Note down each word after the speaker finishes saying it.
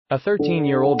A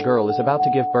 13-year-old girl is about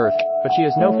to give birth, but she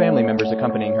has no family members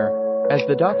accompanying her. As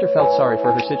the doctor felt sorry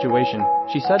for her situation,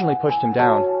 she suddenly pushed him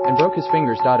down and broke his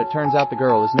fingers. It turns out the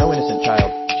girl is no innocent child.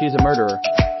 She is a murderer.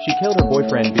 She killed her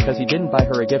boyfriend because he didn't buy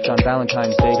her a gift on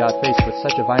Valentine's Day. Faced with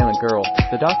such a violent girl,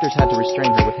 the doctors had to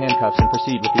restrain her with handcuffs and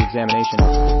proceed with the examination.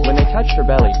 When they touched her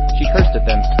belly, she cursed at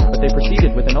them, but they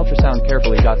proceeded with an ultrasound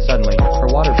carefully. Suddenly,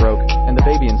 her water broke, and the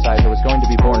baby inside her was going to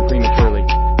be born prematurely.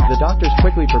 The doctors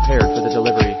quickly prepared for the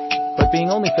delivery. But being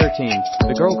only 13,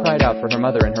 the girl cried out for her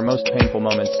mother in her most painful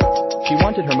moments. She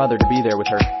wanted her mother to be there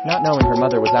with her, not knowing her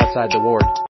mother was outside the ward.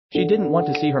 She didn't want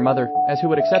to see her mother, as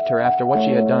who would accept her after what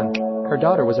she had done? Her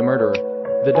daughter was a murderer.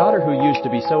 The daughter who used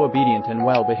to be so obedient and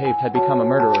well-behaved had become a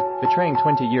murderer, betraying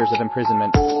 20 years of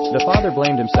imprisonment. The father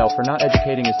blamed himself for not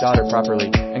educating his daughter properly,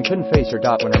 and couldn't face her.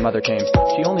 When her mother came,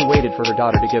 she only waited for her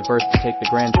daughter to give birth to take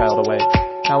the grandchild away.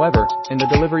 However, in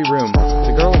the delivery room,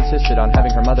 the girl insisted on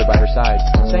having her mother by her side,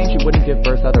 saying she wouldn't give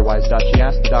birth otherwise. She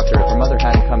asked the doctor if her mother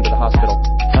hadn't come to the hospital.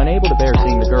 Unable to bear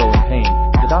seeing the girl in pain,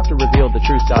 the doctor revealed the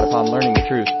truth. Upon learning the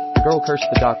truth, the girl cursed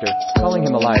the doctor, calling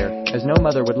him a liar, as no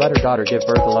mother would let her daughter give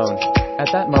birth alone.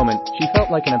 At that moment, she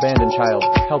felt like an abandoned child,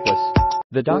 helpless.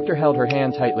 The doctor held her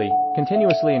hand tightly,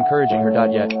 continuously encouraging her.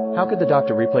 Yet, how could the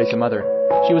doctor replace a mother?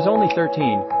 She was only 13,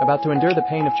 about to endure the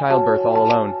pain of childbirth all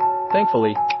alone.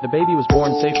 Thankfully, the baby was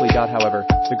born safely. However,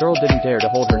 the girl didn't dare to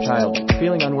hold her child,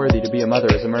 feeling unworthy to be a mother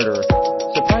as a murderer.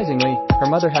 Surprisingly, her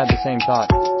mother had the same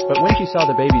thought. But when she saw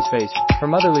the baby's face,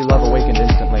 her motherly love awakened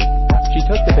instantly. She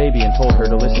took the baby and told her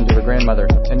to listen to her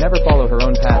grandmother, and never follow her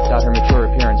own path. Her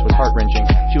mature appearance was heart-wrenching.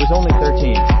 She was only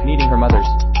 13, needing her mother's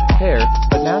care,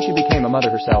 but now she became a mother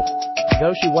herself.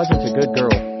 Though she wasn't a good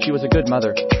girl, she was a good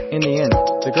mother. In the end,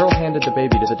 the girl handed the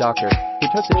baby to the doctor, who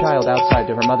took the child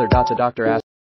outside to her mother. The doctor asked